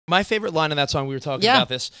My favorite line in that song, we were talking about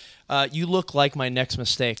this, you look like my next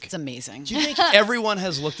mistake. It's amazing. Do you think everyone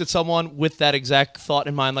has looked at someone with that exact thought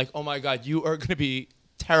in mind, like, oh my God, you are going to be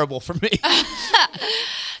terrible for me?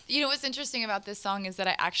 You know what's interesting about this song is that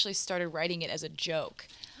I actually started writing it as a joke.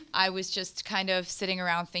 I was just kind of sitting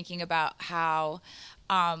around thinking about how,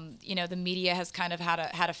 you know, the media has kind of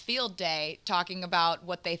had a field day talking about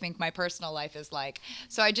what they think my personal life is like.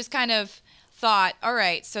 So I just kind of thought, all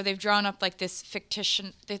right, so they've drawn up like this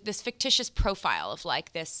fictitious profile of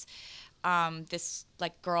like this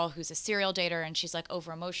like girl who's a serial dater, and she's like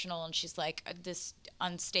over emotional, and she's like this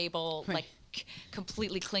unstable, like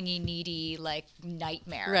completely clingy, needy, like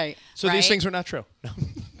nightmare. Right. So these things are not true.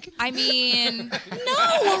 I mean,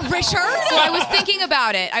 no, Richard. So I was thinking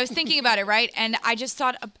about it, right? And I just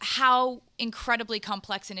thought of how incredibly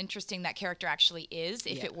complex and interesting that character actually is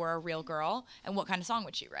if it were a real girl, and what kind of song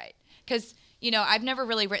would she write? Because, you know, I've never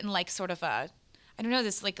really written like sort of a, I don't know,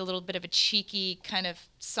 this like a little bit of a cheeky kind of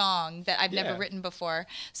song that I've never written before.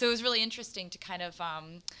 So it was really interesting to kind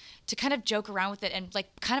of joke around with it and like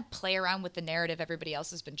kind of play around with the narrative everybody else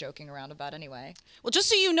has been joking around about anyway. Well, just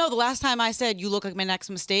so you know, the last time I said you look like my next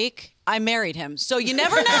mistake, I married him. So you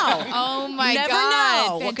never know. Oh my you never God.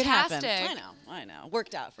 know what could happen. Fantastic. I know.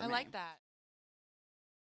 Worked out for me. I like that.